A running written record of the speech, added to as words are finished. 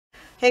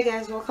Hey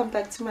guys, welcome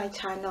back to my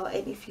channel,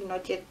 and if you're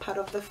not yet part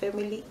of the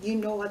family, you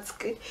know what's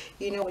good,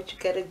 you know what you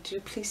gotta do.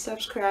 Please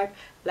subscribe,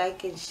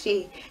 like and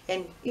share,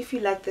 and if you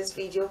like this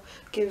video,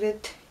 give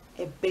it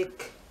a big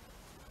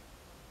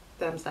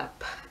thumbs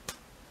up.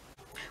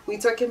 We're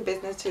talking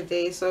business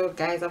today, so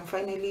guys, I'm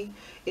finally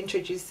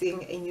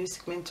introducing a new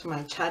segment to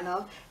my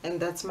channel,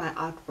 and that's my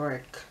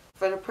artwork.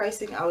 For the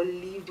pricing, I will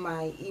leave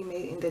my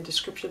email in the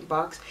description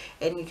box,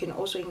 and you can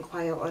also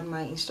inquire on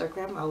my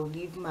Instagram. I will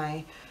leave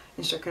my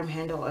Instagram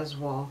handle as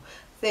well.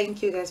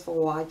 Thank you guys for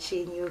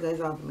watching. You guys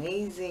are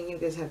amazing. You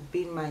guys have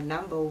been my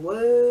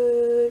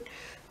 #1.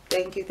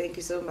 Thank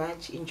you so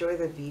much. Enjoy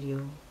the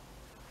video.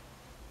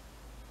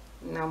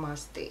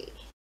 Namaste.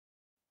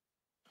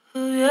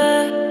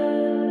 Yeah.